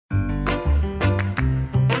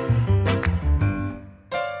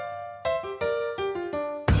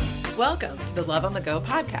Welcome to the Love on the Go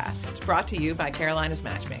podcast, brought to you by Carolina's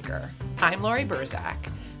Matchmaker. I'm Lori Burzak,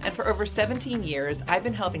 and for over 17 years, I've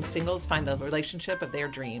been helping singles find the relationship of their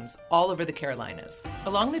dreams all over the Carolinas.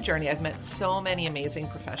 Along the journey, I've met so many amazing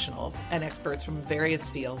professionals and experts from various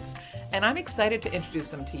fields, and I'm excited to introduce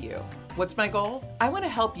them to you. What's my goal? I want to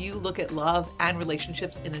help you look at love and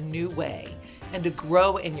relationships in a new way and to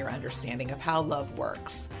grow in your understanding of how love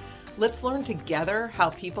works. Let's learn together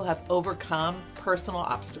how people have overcome personal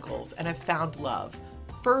obstacles and have found love,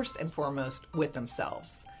 first and foremost with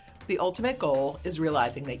themselves. The ultimate goal is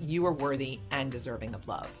realizing that you are worthy and deserving of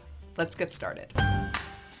love. Let's get started.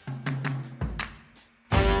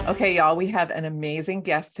 Okay, y'all, we have an amazing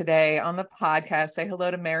guest today on the podcast. Say hello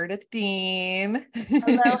to Meredith Dean.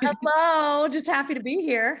 Hello. Just happy to be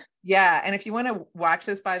here. Yeah, and if you want to watch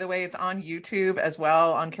this, by the way, it's on YouTube as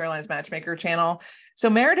well on Carolina's Matchmaker channel. So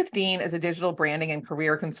Meredith Dean is a digital branding and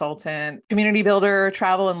career consultant, community builder,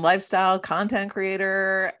 travel and lifestyle content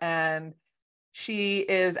creator, and she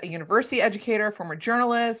is a university educator, former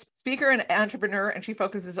journalist, speaker, and entrepreneur, and she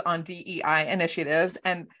focuses on DEI initiatives.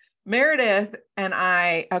 And Meredith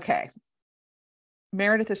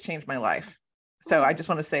Meredith has changed my life. So I just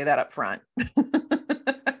want to say that up front.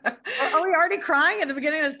 Are we already crying at the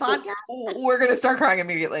beginning of this podcast? We're going to start crying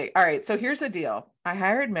immediately. All right. So here's the deal. I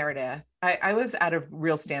hired Meredith. I was at a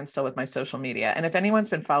real standstill with my social media. And if anyone's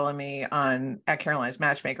been following me at Carolina's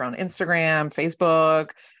Matchmaker on Instagram,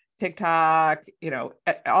 Facebook, TikTok,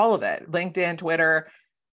 all of it, LinkedIn, Twitter,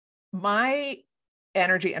 my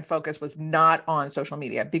energy and focus was not on social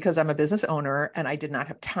media because I'm a business owner and I did not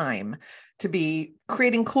have time to be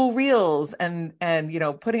creating cool reels and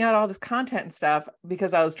putting out all this content and stuff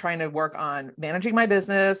because I was trying to work on managing my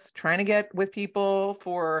business, trying to get with people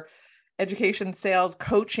for education, sales,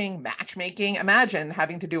 coaching, matchmaking. Imagine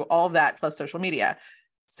having to do all of that plus social media.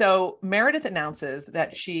 So Meredith announces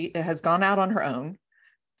that she has gone out on her own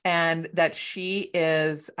and that she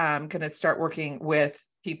is going to start working with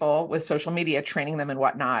people with social media, training them and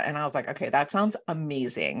whatnot. And I was like, okay, that sounds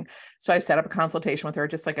amazing. So I set up a consultation with her,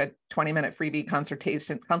 just like a 20-minute freebie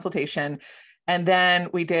consultation. And then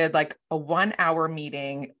we did like a 1-hour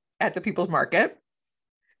meeting at the People's Market.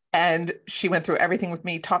 And she went through everything with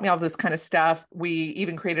me, taught me all this kind of stuff. We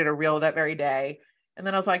even created a reel that very day. And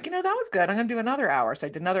then I was like, that was good. I'm going to do another hour. So I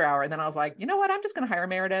did another hour. And then I was like, you know what? I'm just going to hire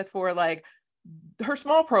Meredith for like her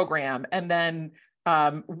small program. And then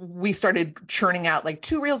we started churning out like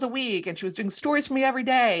 2 reels a week and she was doing stories for me every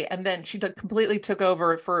day. And then she completely took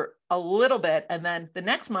over for a little bit. And then the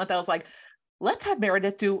next month I was like, let's have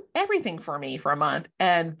Meredith do everything for me for a month.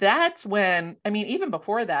 And that's when, even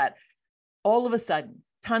before that, all of a sudden,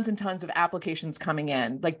 tons and tons of applications coming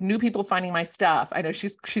in, like new people finding my stuff. I know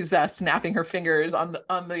she's snapping her fingers on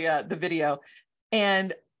the video.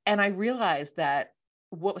 And I realized that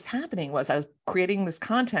what was happening was I was creating this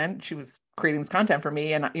content. She was creating this content for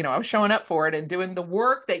me. And, I was showing up for it and doing the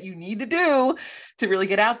work that you need to do to really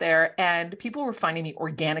get out there. And people were finding me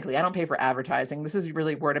organically. I don't pay for advertising. This is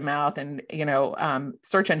really word of mouth and,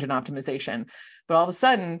 search engine optimization. But all of a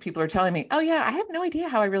sudden people are telling me, oh yeah, I have no idea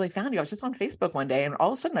how I really found you. I was just on Facebook one day and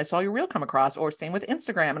all of a sudden I saw your reel come across, or same with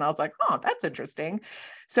Instagram. And I was like, oh, that's interesting.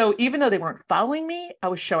 So even though they weren't following me, I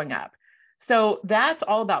was showing up. So that's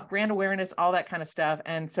all about brand awareness, all that kind of stuff.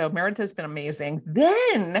 And so Meredith has been amazing.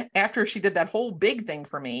 Then after she did that whole big thing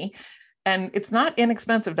for me, and it's not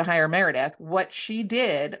inexpensive to hire Meredith, what she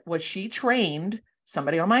did was she trained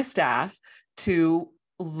somebody on my staff to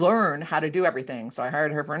learn how to do everything. So I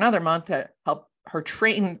hired her for another month to help her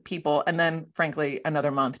train people. And then frankly, another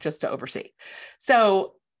month just to oversee.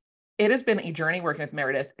 So it has been a journey working with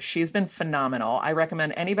Meredith. She's been phenomenal. I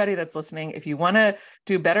recommend anybody that's listening, if you want to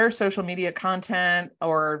do better social media content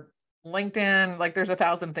or LinkedIn, like there's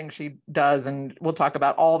 1,000 things she does, and we'll talk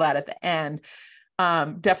about all that at the end.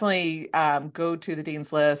 Definitely go to the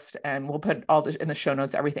Dean's List and we'll put all in the show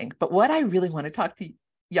notes, everything. But what I really want to talk to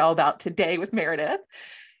y'all about today with Meredith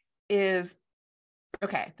is,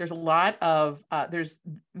 okay, there's a lot of, there's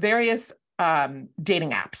various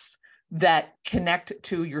dating apps that connect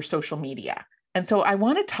to your social media. And so I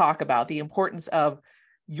want to talk about the importance of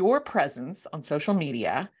your presence on social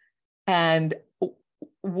media and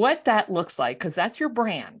what that looks like, because that's your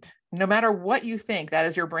brand. No matter what you think, that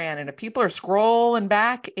is your brand. And if people are scrolling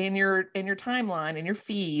back in your timeline, in your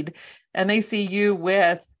feed, and they see you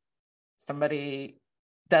with somebody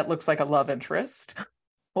that looks like a love interest,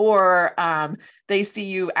 or they see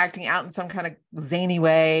you acting out in some kind of zany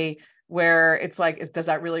way, where it's like, does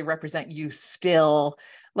that really represent you still?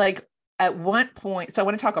 Like at what point, so I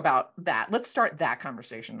want to talk about that. Let's start that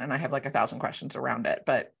conversation. And I have like 1,000 questions around it,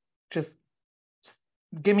 but just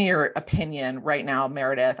give me your opinion right now,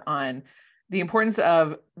 Meredith, on the importance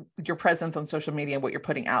of your presence on social media and what you're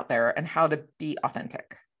putting out there and how to be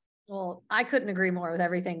authentic. Well, I couldn't agree more with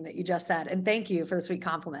everything that you just said. And thank you for the sweet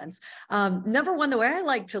compliments. Number one, the way I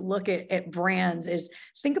like to look at brands is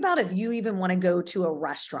think about if you even want to go to a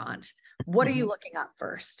restaurant, what are you looking up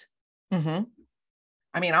first? I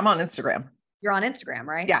mean, I'm on Instagram. You're on Instagram,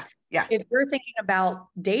 right? Yeah. Yeah. If you're thinking about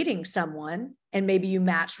dating someone and maybe you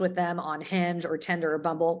matched with them on Hinge or Tinder or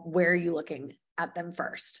Bumble, where are you looking at them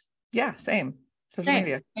first? Yeah. Same. Social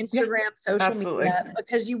media. Instagram, social absolutely. media,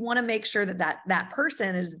 because you want to make sure that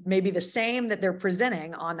person is maybe the same that they're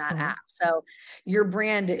presenting on that app. So your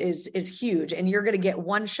brand is huge and you're going to get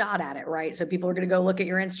one shot at it, right? So people are going to go look at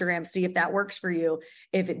your Instagram, see if that works for you.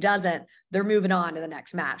 If it doesn't, they're moving on to the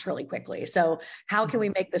next match really quickly. So how can we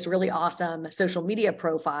make this really awesome social media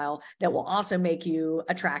profile that will also make you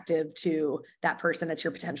attractive to that person that's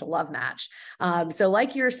your potential love match? So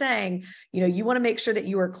like you're saying, you want to make sure that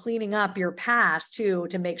you are cleaning up your past too,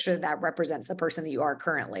 to make sure that represents the person that you are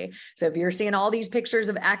currently. So if you're seeing all these pictures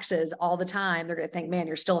of exes all the time, they're going to think, man,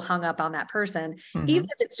 you're still hung up on that person. Even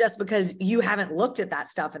if it's just because you haven't looked at that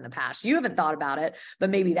stuff in the past, you haven't thought about it, but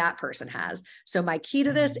maybe that person has. So my key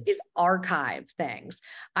to this is archive things.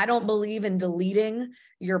 I don't believe in deleting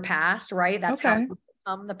your past, right? That's how you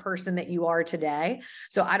become the person that you are today.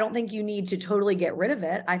 So I don't think you need to totally get rid of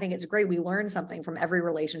it. I think it's great. We learn something from every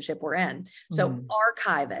relationship we're in. So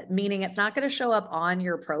archive it, meaning it's not going to show up on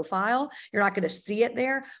your profile. You're not going to see it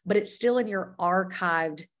there, but it's still in your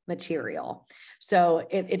archived material. So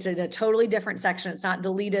it's in a totally different section. It's not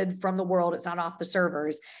deleted from the world. It's not off the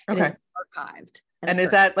servers. It is archived. And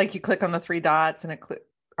is that like you click on the three dots and it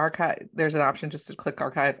archive? There's an option just to click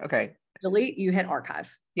archive. Okay. Delete, you hit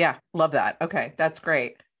archive. Yeah. Love that. Okay. That's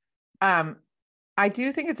great. I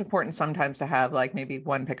do think it's important sometimes to have like maybe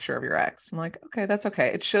one picture of your ex. I'm like, okay, that's okay.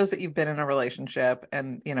 It shows that you've been in a relationship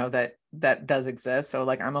and that does exist. So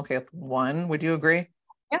like, I'm okay with one. Would you agree?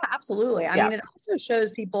 Yeah, absolutely. I mean, it also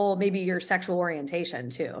shows people maybe your sexual orientation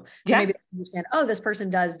too. So maybe they understand, oh, this person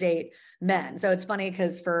does date men. So it's funny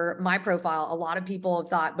because for my profile, a lot of people have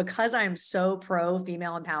thought because I'm so pro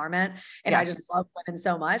female empowerment and I just love women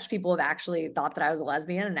so much, people have actually thought that I was a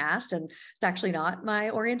lesbian and asked, and it's actually not my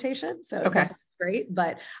orientation. So great.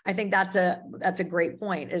 But I think that's a great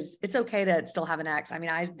point, is it's okay to still have an ex. I mean,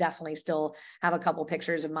 I definitely still have a couple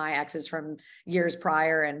pictures of my exes from years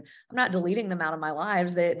prior, and I'm not deleting them out of my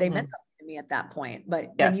lives. They meant something to me at that point, but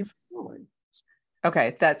then you move forward.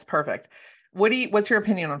 Okay. That's perfect. What's your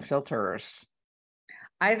opinion on filters?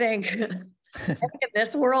 I think in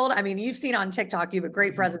this world, I mean, you've seen on TikTok, you have a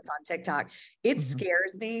great presence on TikTok. It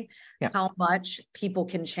scares me how much people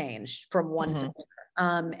can change from one filter.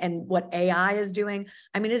 And what AI is doing.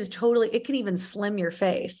 I mean, it can even slim your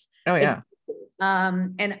face. Oh yeah.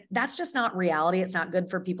 And that's just not reality. It's not good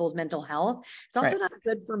for people's mental health. It's also not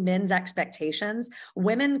good for men's expectations.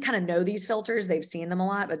 Women kind of know these filters. They've seen them a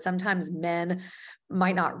lot, but sometimes men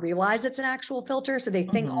might not realize it's an actual filter. So they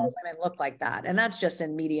think all women look like that. And that's just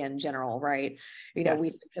in media in general, right? We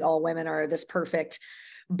think that all women are this perfect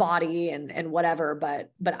body and whatever, but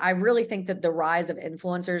I really think that the rise of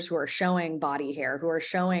influencers who are showing body hair, who are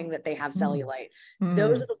showing that they have cellulite,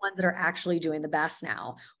 those are the ones that are actually doing the best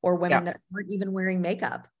now, or women that aren't even wearing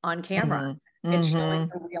makeup on camera and showing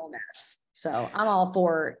the realness. So I'm all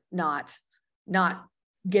for not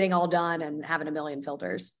getting all done and having a million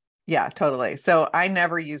filters. Yeah, totally. So I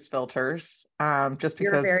never use filters, just because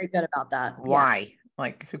you're very good about that. Why?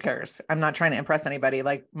 Like, who cares? I'm not trying to impress anybody.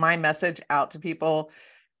 Like, my message out to people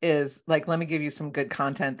is like, let me give you some good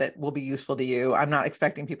content that will be useful to you. I'm not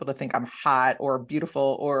expecting people to think I'm hot or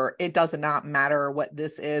beautiful, or it does not matter what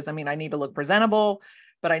this is. I mean, I need to look presentable,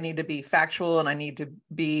 but I need to be factual and I need to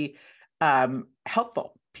be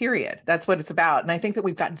helpful, period. That's what it's about. And I think that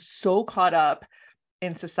we've gotten so caught up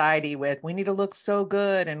in society with, we need to look so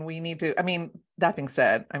good and we need to, I mean, that being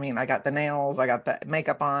said, I mean, I got the nails, I got the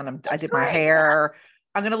makeup on, I did my hair.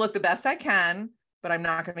 I'm going to look the best I can, but I'm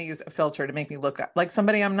not going to use a filter to make me look like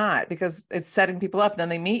somebody I'm not, because it's setting people up. Then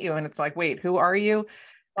they meet you and it's like, wait, who are you?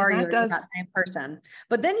 Are you that same person?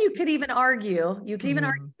 But then you could even argue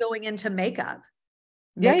going into makeup.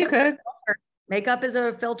 Yeah, you could. Makeup is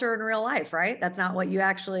a filter in real life, right? That's not what you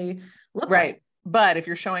actually look like. But if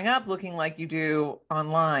you're showing up looking like you do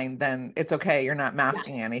online, then it's okay. You're not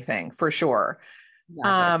masking anything, for sure.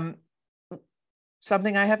 Exactly.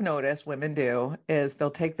 Something I have noticed women do is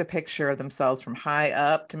they'll take the picture of themselves from high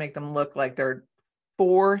up to make them look like they're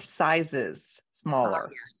 4 sizes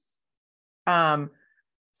smaller.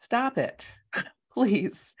 Stop it,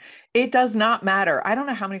 please. It does not matter. I don't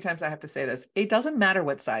know how many times I have to say this. It doesn't matter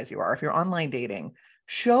what size you are. If you're online dating,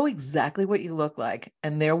 show exactly what you look like,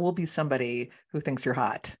 and there will be somebody who thinks you're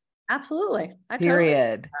hot. Absolutely. I totally,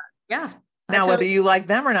 Period. yeah. I Now, whether totally, you like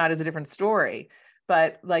them or not is a different story.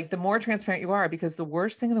 But like the more transparent you are, because the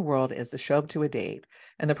worst thing in the world is to show up to a date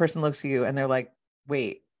and the person looks at you and they're like,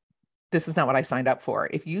 wait, this is not what I signed up for.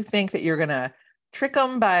 If you think that you're gonna trick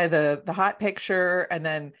them by the hot picture and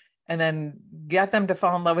then get them to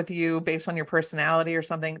fall in love with you based on your personality or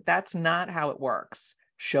something, that's not how it works.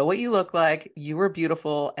 Show what you look like. You were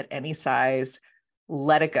beautiful at any size.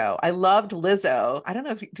 Let it go. I loved Lizzo. I don't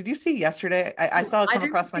know if did you see yesterday? I saw it I come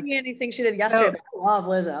didn't across my. see anything she did yesterday, So but I love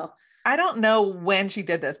Lizzo. I don't know when she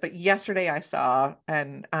did this, but yesterday I saw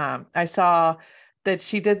that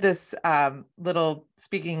she did this little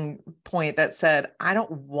speaking point that said, I don't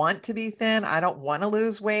want to be thin. I don't want to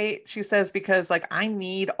lose weight. She says, because like I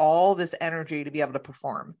need all this energy to be able to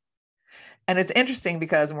perform. And it's interesting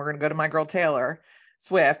because, and we're going to go to my girl Taylor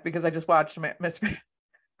Swift, because I just watched Miss.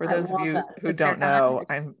 For I those of love you that. who It's don't know,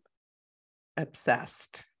 fantastic. I'm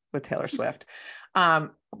obsessed with Taylor Swift.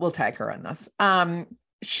 We'll tag her on this.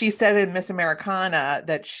 She said in Miss Americana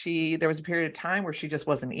that there was a period of time where she just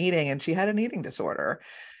wasn't eating and she had an eating disorder.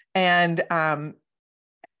 And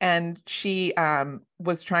she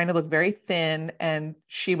was trying to look very thin, and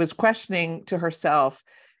she was questioning to herself,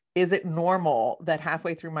 is it normal that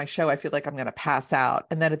halfway through my show I feel like I'm going to pass out,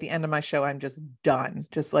 and then at the end of my show I'm just done,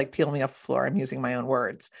 just like peel me off the floor? I'm using my own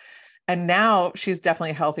words. And now she's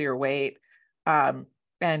definitely a healthier weight.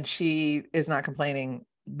 And she is not complaining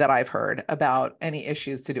that I've heard about any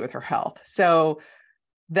issues to do with her health. So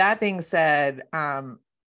that being said, and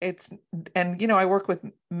I work with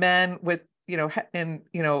men with, in,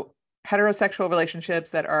 heterosexual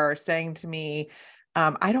relationships that are saying to me,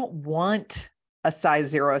 I don't want a size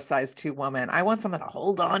 0, a size 2 woman. I want something to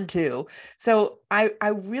hold on to. So I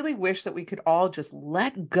really wish that we could all just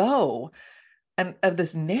let go and of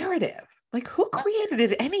this narrative. Like, who created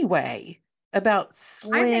it anyway? About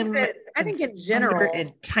slim I and think in slender general,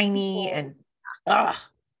 and tiny people, and ugh.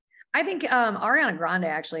 I think Ariana Grande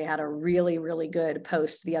actually had a really, really good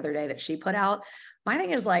post the other day that she put out. My thing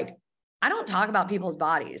is like, I don't talk about people's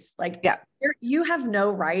bodies. Like, Yeah, you have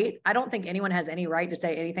no right. I don't think anyone has any right to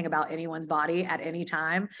say anything about anyone's body at any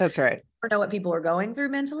time. that's right. You never know what people are going through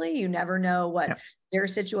mentally. You never know what Yeah, their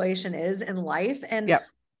situation is in life. And yeah,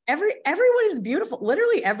 everyone is beautiful.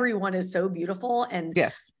 Literally everyone is so beautiful, and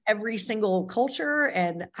yes. every single culture.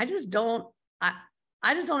 And I just don't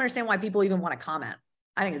understand why people even want to comment.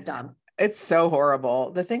 I think it's dumb. It's so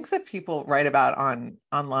horrible. The things that people write about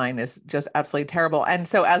online is just absolutely terrible. And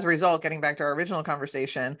so as a result, getting back to our original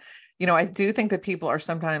conversation, I do think that people are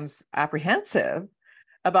sometimes apprehensive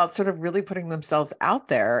about sort of really putting themselves out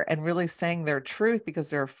there and really saying their truth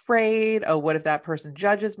because they're afraid, oh, what if that person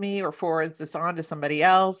judges me or forwards this on to somebody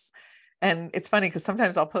else? And it's funny because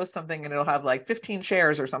sometimes I'll post something and it'll have like 15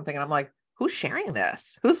 shares or something. And I'm like, who's sharing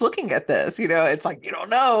this? Who's looking at this? It's like, you don't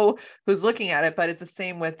know who's looking at it, but it's the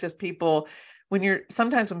same with just people.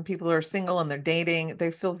 Sometimes when people are single and they're dating, they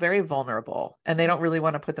feel very vulnerable and they don't really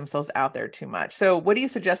want to put themselves out there too much. So what do you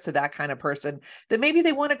suggest to that kind of person that maybe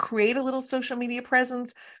they want to create a little social media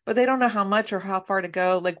presence, but they don't know how much or how far to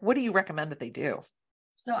go? Like, what do you recommend that they do?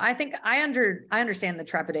 So I think I understand the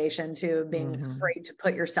trepidation to being Mm-hmm. afraid to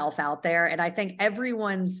put yourself out there, and I think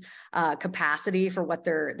everyone's capacity for what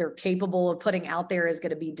they're capable of putting out there is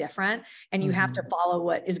going to be different, and you have to Mm-hmm. follow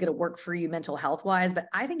what is going to work for you mental health wise. But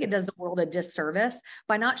I think it does Yes. the world a disservice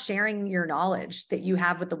by not sharing your knowledge that you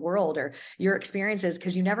have with the world or your experiences,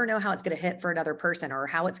 because you never know how it's going to hit for another person or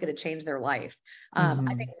how it's going to change their life. I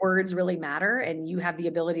Mm-hmm. think words really matter, and you have the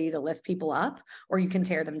ability to lift people up or you can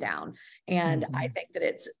tear them down. And I Mm-hmm. think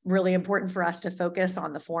that it's really important for us to focus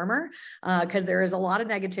on the former, because there is a lot of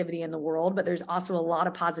negativity in the world, but there's also a lot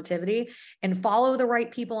of positivity. And follow the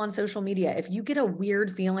right people on social media. If you get a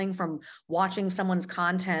weird feeling from watching someone's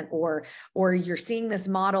content, or you're seeing this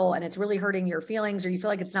model and it's really hurting your feelings, or you feel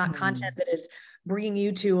like it's not Mm-hmm. content that is bringing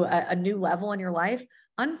you to a new level in your life,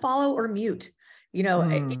 unfollow or mute. Even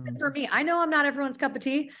for Mm-hmm. me, I know I'm not everyone's cup of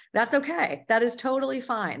tea. That's okay. That is totally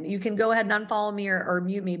fine. You can go ahead and unfollow me or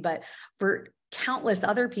mute me. But for countless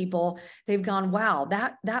other people, they've gone, wow,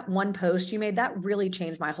 that one post you made, that really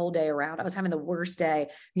changed my whole day around. I was having the worst day.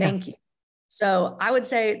 Yeah. Thank you. So I would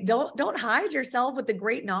say don't hide yourself with the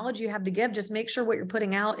great knowledge you have to give. Just make sure what you're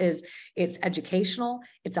putting out it's educational,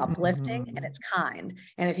 it's uplifting, and Mm-hmm. it's kind.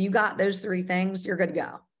 And if you got those three things, you're good to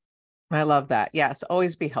go. I love that. Yes,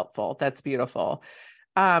 always be helpful. That's beautiful.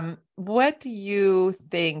 What do you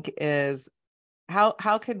think is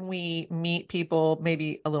how can we meet people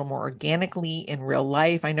maybe a little more organically in real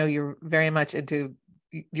life? I know you're very much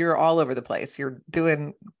you're all over the place. You're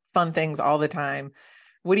doing fun things all the time.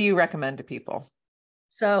 What do you recommend to people?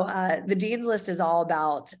 So the Dean's List is all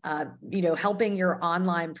about, helping your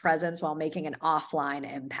online presence while making an offline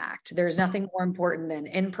impact. There's nothing more important than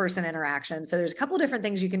in-person interaction. So there's a couple of different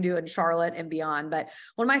things you can do in Charlotte and beyond, but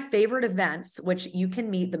one of my favorite events, which you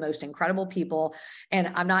can meet the most incredible people.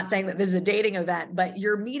 And I'm not saying that this is a dating event, but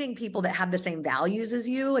you're meeting people that have the same values as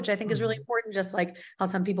you, which I think is really important. Just like how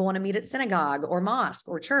some people want to meet at synagogue or mosque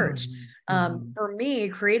or church. For me,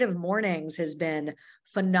 Creative Mornings has been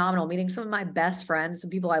phenomenal, meeting some of my best friends, some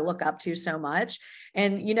people I look up to so much.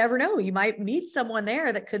 And you never know, you might meet someone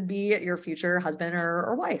there that could be your future husband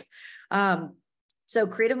or wife. So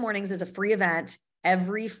Creative Mornings is a free event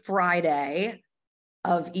every Friday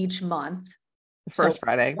of each month. First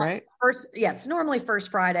Friday, right? It's normally first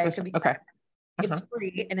Friday. It could be okay. It's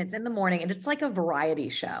free and it's in the morning and it's like a variety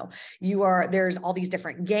show. There's all these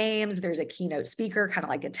different games. There's a keynote speaker, kind of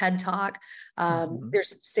like a TED Talk.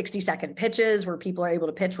 There's 60-second pitches where people are able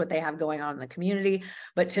to pitch what they have going on in the community.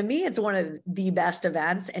 But to me, it's one of the best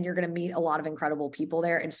events and you're going to meet a lot of incredible people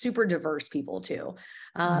there and super diverse people too.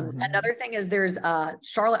 Another thing is there's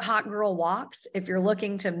Charlotte Hot Girl Walks. If you're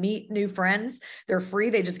looking to meet new friends, they're free.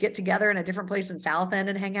 They just get together in a different place in South End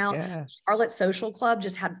and hang out. Yes. Charlotte Social Club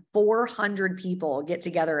just had 400 people get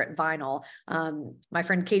together at Vinyl. My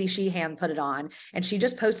friend Katie Sheehan put it on and she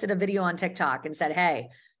just posted a video on TikTok and said, hey,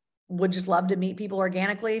 would just love to meet people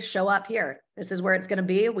organically. Show up here. This is where it's going to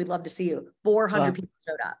be. We'd love to see you. 400 people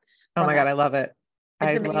showed up. Oh my God. I love it.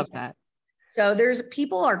 I love that. So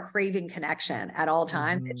people are craving connection at all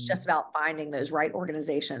times. It's just about finding those right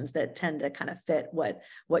organizations that tend to kind of fit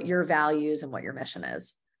what your values and what your mission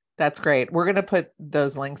is. That's great. We're going to put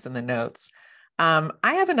those links in the notes. I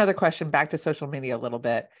have another question back to social media a little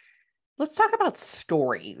bit. Let's talk about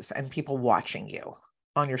stories and people watching you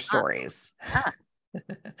on your stories.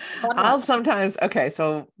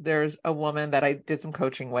 So there's a woman that I did some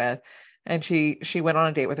coaching with and she went on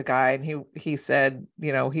a date with a guy and he said,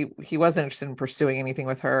 he wasn't interested in pursuing anything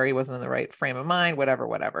with her. He wasn't in the right frame of mind, whatever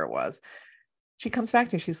it was. She comes back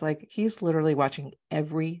to me. She's like, he's literally watching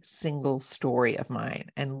every single story of mine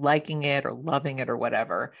and liking it or loving it or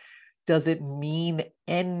whatever. Does it mean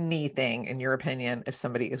anything, in your opinion, if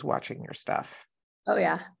somebody is watching your stuff? Oh,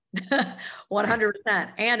 yeah, 100%.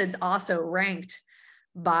 And it's also ranked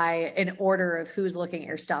by an order of who's looking at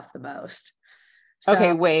your stuff the most. So,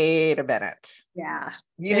 okay, wait a minute. Yeah.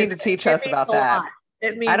 You need to teach us about that.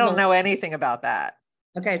 I don't know anything about that.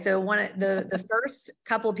 Okay, so the first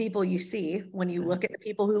couple of people you see when you look at the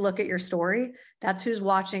people who look at your story, that's who's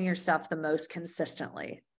watching your stuff the most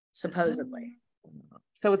consistently, supposedly.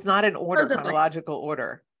 So it's not in order, chronological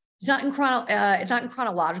order. It's not in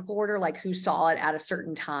chronological order, like who saw it at a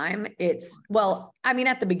certain time. At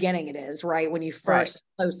the beginning it is, right? When you first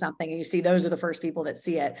post something and you see those are the first people that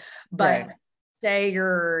see it. But say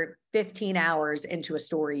you're 15 hours into a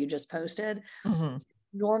story you just posted,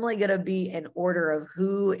 normally going to be in order of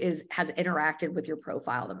who has interacted with your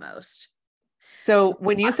profile the most. So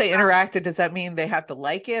when you say interacted, does that mean they have to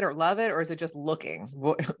like it or love it, or is it just looking,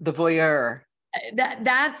 the voyeur?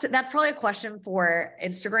 That's probably a question for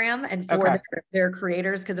Instagram and for their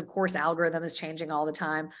creators, because of course algorithm is changing all the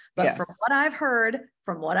time. But from what I've heard,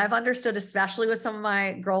 from what I've understood, especially with some of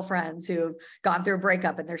my girlfriends who've gone through a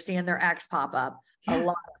breakup and they're seeing their ex pop up a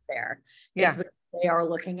lot there. It's because they are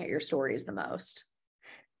looking at your stories the most.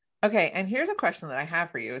 Okay. And here's a question that I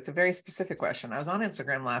have for you. It's a very specific question. I was on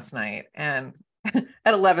Instagram last night and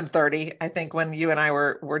at 11:30, I think, when you and I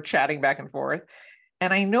were chatting back and forth,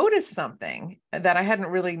 and I noticed something that I hadn't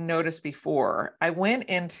really noticed before. I went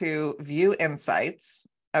into View Insights.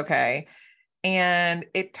 Okay. And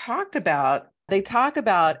they talk about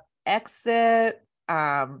exit,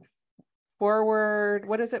 forward.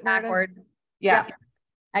 What is it? Backward. Meredith? Yeah.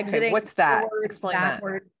 Exiting. Okay, what's that? Forward, explain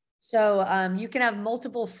backward. that. So you can have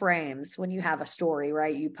multiple frames when you have a story,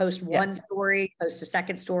 right? You post one story, post a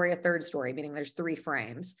second story, a third story, meaning there's 3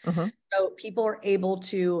 frames. So people are able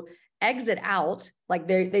to exit out, like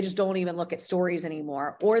they just don't even look at stories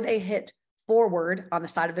anymore, or they hit forward on the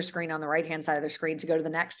side of the screen, on the right-hand side of the screen, to go to the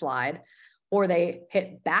next slide, or they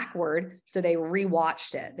hit backward. So they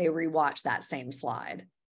rewatched it. They rewatched that same slide.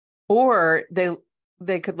 Or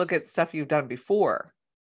they could look at stuff you've done before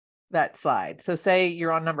that slide. So say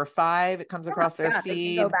you're on number 5, it comes across their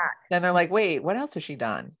feed. Then they're like, wait, what else has she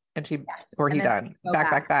done? And he done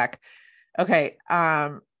back. Okay.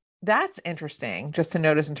 That's interesting just to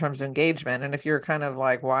notice in terms of engagement. And if you're kind of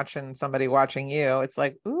like watching somebody watching you, it's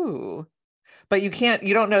like, ooh, but you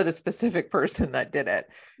don't know the specific person that did it.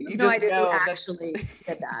 You no just idea know who actually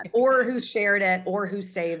did that, or who shared it, or who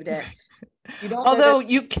saved it. Although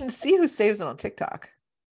you can see who saves it on TikTok.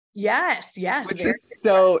 Yes, yes, which very is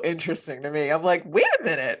so interesting to me. I'm like, wait a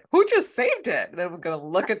minute, who just saved it? And then I'm going to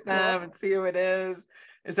look That's at them cool. and see who it is.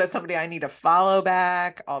 Is that somebody I need to follow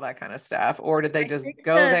back? All that kind of stuff. Or did they I just think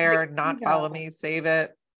go the there, key not follow though, me, save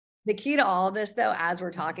it? the key to all of this though, as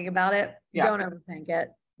we're talking about it, Yeah, don't overthink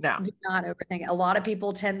it. no, Do not overthink it. A lot of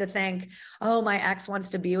people tend to think, oh, my ex wants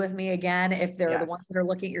to be with me again. If they're the ones yes, that are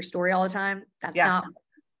looking at your story all the time, that's yeah, not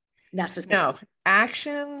necessary. no.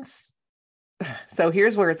 Actions. So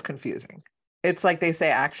here's where it's confusing. It's like they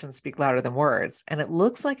say actions speak louder than words, and it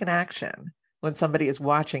looks like an action when somebody is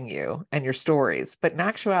watching you and your stories, but in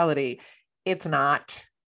actuality, it's not.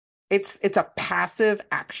 It's a passive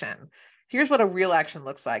action. Here's what a real action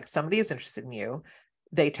looks like. Somebody is interested in you.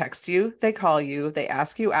 They text you, they call you, they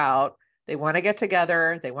ask you out, they want to get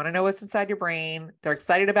together, they want to know what's inside your brain, they're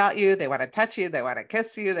excited about you, they want to touch you, they want to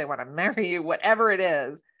kiss you, they want to marry you, whatever it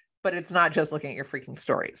is, but it's not just looking at your freaking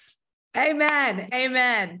stories. Amen.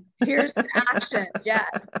 Amen. Here's an action. Yes.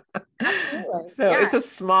 Absolutely. So Yeah. it's a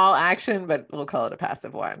small action, but we'll call it a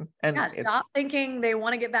passive one. And Yeah. Stop it's thinking they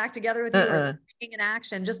want to get back together with you or taking an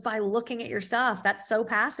action just by looking at your stuff. That's so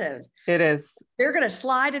passive. it is. They're going to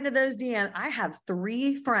slide into those DMs. I have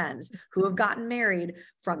 3 friends who have gotten married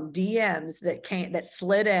from DMs that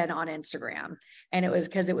slid in on Instagram. And it was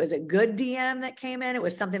because it was a good DM that came in. It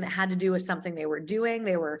was something that had to do with something they were doing.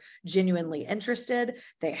 They were genuinely interested.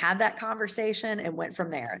 They had that conversation and went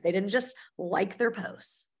from there. They didn't just like their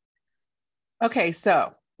posts. Okay,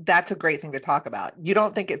 so that's a great thing to talk about. You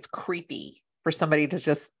don't think it's creepy for somebody to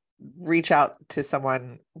just reach out to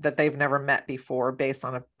someone that they've never met before based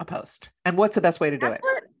on a post? And what's the best way to do it?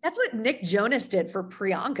 That's what Nick Jonas did for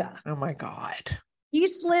Priyanka. Oh my God. He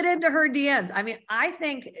slid into her DMs. I mean, I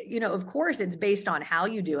think, of course it's based on how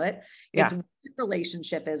you do it. Yeah. It's what your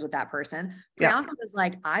relationship is with that person. Yeah. Priyanka was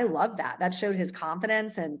like, I love that. That showed his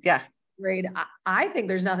confidence and Yeah. great. I think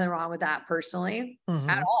there's nothing wrong with that personally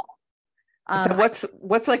at all. So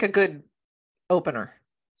what's like a good opener?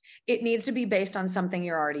 It needs to be based on something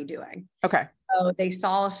you're already doing. Okay. So they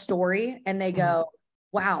saw a story and they go,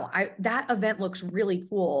 wow, that event looks really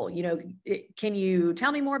cool. Can you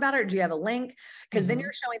tell me more about it? Or do you have a link? Because then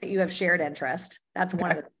you're showing that you have shared interest. That's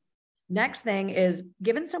one of the next thing is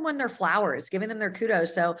giving someone their flowers, giving them their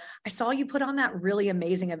kudos. So I saw you put on that really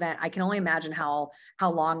amazing event. I can only imagine how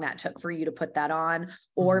long that took for you to put that on,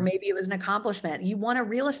 or maybe it was an accomplishment. You won a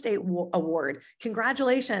real estate award.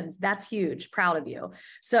 Congratulations. That's huge. Proud of you.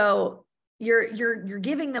 So you're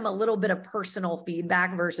giving them a little bit of personal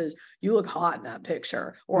feedback versus you look hot in that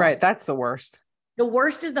picture. Or right. That's the worst. The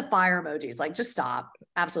worst is the fire emojis. Like, just stop.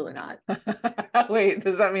 Absolutely not. Wait,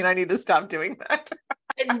 does that mean I need to stop doing that?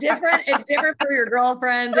 It's different. It's different for your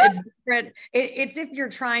girlfriends. It's different. It's if you're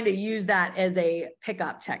trying to use that as a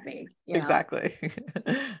pickup technique. Exactly.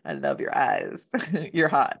 I love your eyes. You're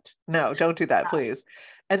hot. No, don't do that, please.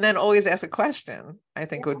 And then always ask a question. I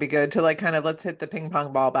think would be good to let's hit the ping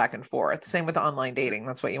pong ball back and forth. Same with online dating.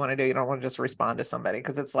 That's what you want to do. You don't want to just respond to somebody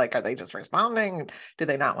because it's like, are they just responding? Do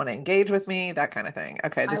they not want to engage with me? That kind of thing.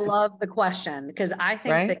 Okay. I love the question because I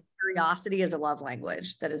think that curiosity is a love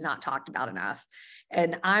language that is not talked about enough.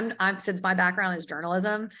 And I'm since my background is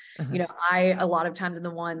journalism, a lot of times I'm the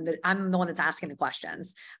one that's asking the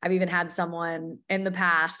questions. I've even had someone in the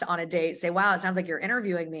past on a date say, wow, it sounds like you're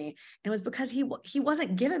interviewing me. And it was because he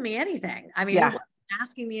wasn't giving me anything. I mean, he wasn't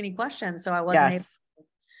asking me any questions. So I wasn't able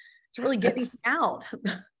to really get anything out.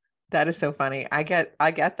 That is so funny. I get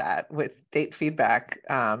that with date feedback.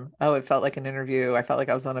 It felt like an interview. I felt like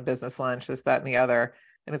I was on a business lunch, this, that, and the other.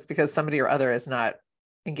 And it's because somebody or other is not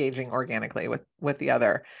engaging organically with the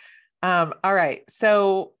other. All right.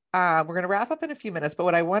 So we're going to wrap up in a few minutes, but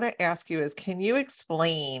what I want to ask you is, can you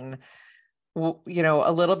explain,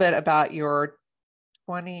 a little bit about your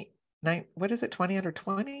 29, what is it? 20 under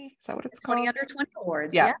 20? Is that what it's called? 20 under 20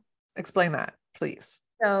 awards. Yeah. Explain that, please.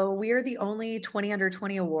 So we are the only 20 under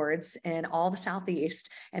 20 awards in all the Southeast.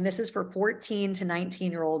 And this is for 14 to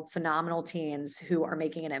 19-year-old phenomenal teens who are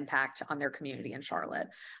making an impact on their community in Charlotte.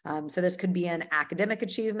 So this could be in academic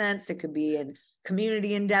achievements. It could be in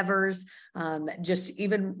community endeavors, just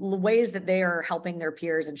even ways that they are helping their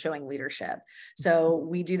peers and showing leadership. So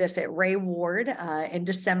we do this at Ray Ward in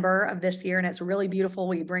December of this year, and it's really beautiful.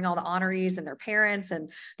 We bring all the honorees and their parents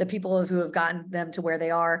and the people who have gotten them to where they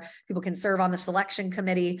are. People can serve on the selection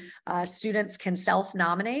committee. Students can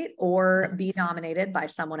self-nominate or be nominated by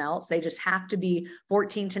someone else. They just have to be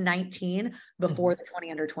 14 to 19 before the 20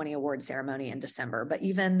 under 20 award ceremony in December. But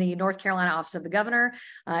even the North Carolina Office of the Governor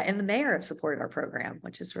and the mayor have supported our program,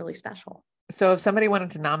 which is really special. So if somebody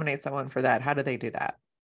wanted to nominate someone for that, how do they do that?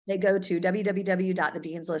 They go to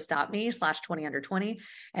www.thedeanslist.me/20under20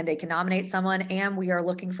 and they can nominate someone. And we are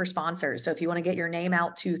looking for sponsors. So if you want to get your name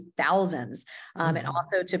out to thousands and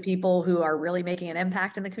also to people who are really making an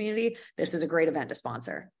impact in the community, this is a great event to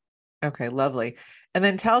sponsor. Okay, lovely. And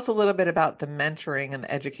then tell us a little bit about the mentoring and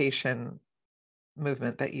the education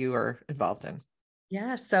movement that you are involved in.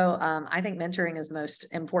 Yeah. So I think mentoring is the most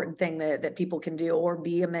important thing that people can do, or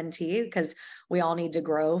be a mentee, because we all need to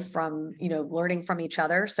grow from, learning from each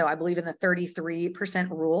other. So I believe in the 33%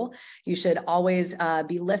 rule. You should always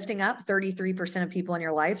be lifting up 33% of people in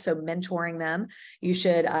your life. So mentoring them. You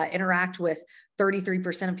should interact with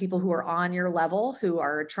 33% of people who are on your level, who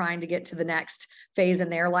are trying to get to the next phase in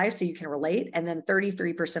their life so you can relate. And then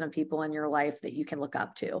 33% of people in your life that you can look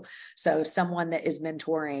up to. So someone that is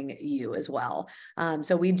mentoring you as well.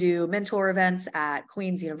 So we do mentor events at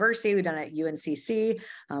Queen's University. We've done it at UNCC,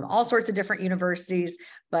 all sorts of different universities,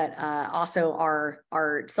 but also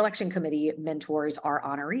our selection committee mentors are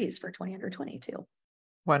honorees for 20 under 22.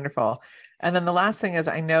 Wonderful. And then the last thing is,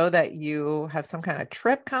 I know that you have some kind of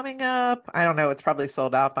trip coming up. I don't know, it's probably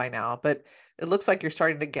sold out by now, but it looks like you're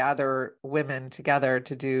starting to gather women together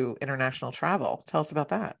to do international travel. Tell us about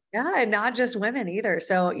that. Yeah, and not just women either.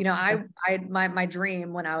 So, my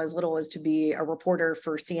dream when I was little is to be a reporter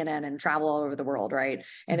for CNN and travel all over the world, right?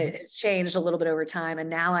 And it's changed a little bit over time. And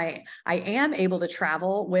now I am able to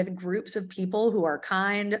travel with groups of people who are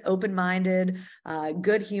kind, open-minded,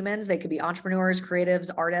 good humans. They could be entrepreneurs,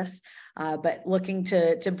 creatives, artists. But looking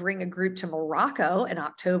to bring a group to Morocco in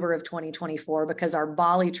October of 2024, because our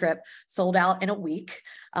Bali trip sold out in a week.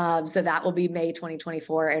 So that will be May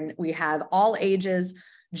 2024. And we have all ages,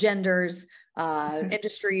 genders,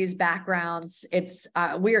 industries, backgrounds.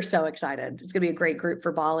 We are so excited. It's going to be a great group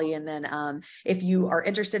for Bali. And then if you are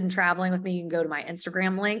interested in traveling with me, you can go to my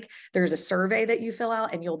Instagram link. There's a survey that you fill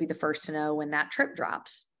out and you'll be the first to know when that trip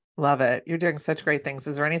drops. Love it. You're doing such great things.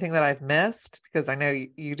 Is there anything that I've missed? Because I know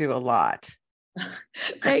you do a lot.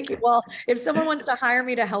 Thank you. Well, if someone wants to hire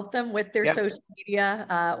me to help them with their social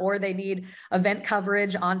media, or they need event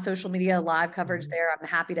coverage on social media, live coverage there, I'm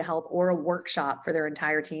happy to help, or a workshop for their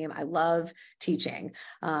entire team. I love teaching.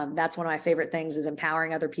 That's one of my favorite things, is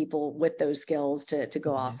empowering other people with those skills to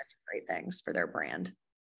go off and do great things for their brand.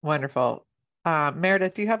 Wonderful.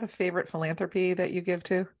 Meredith, do you have a favorite philanthropy that you give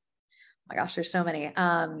to? My gosh, there's so many.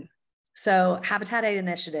 So Habitat Aid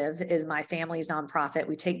Initiative is my family's nonprofit.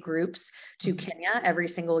 We take groups to Kenya every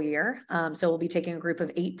single year. So we'll be taking a group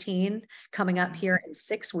of 18 coming up here in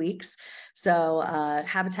 6 weeks. So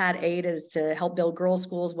Habitat Aid is to help build girls'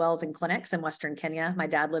 schools, wells, and clinics in Western Kenya. My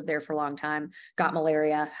dad lived there for a long time, got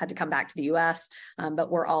malaria, had to come back to the US.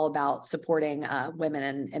 But we're all about supporting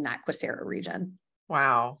women in that Kwasera region.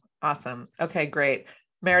 Wow. Awesome. Okay, great.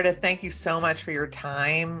 Meredith, thank you so much for your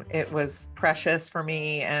time. It was precious for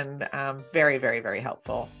me and very, very, very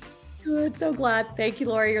helpful. Good. So glad. Thank you,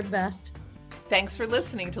 Lori. You're the best. Thanks for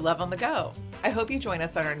listening to Love on the Go. I hope you join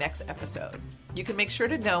us on our next episode. You can make sure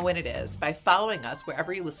to know when it is by following us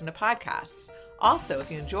wherever you listen to podcasts. Also,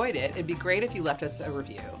 if you enjoyed it, it'd be great if you left us a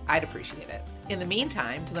review. I'd appreciate it. In the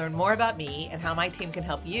meantime, to learn more about me and how my team can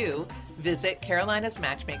help you, visit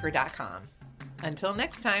carolinasmatchmaker.com. Until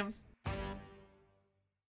next time.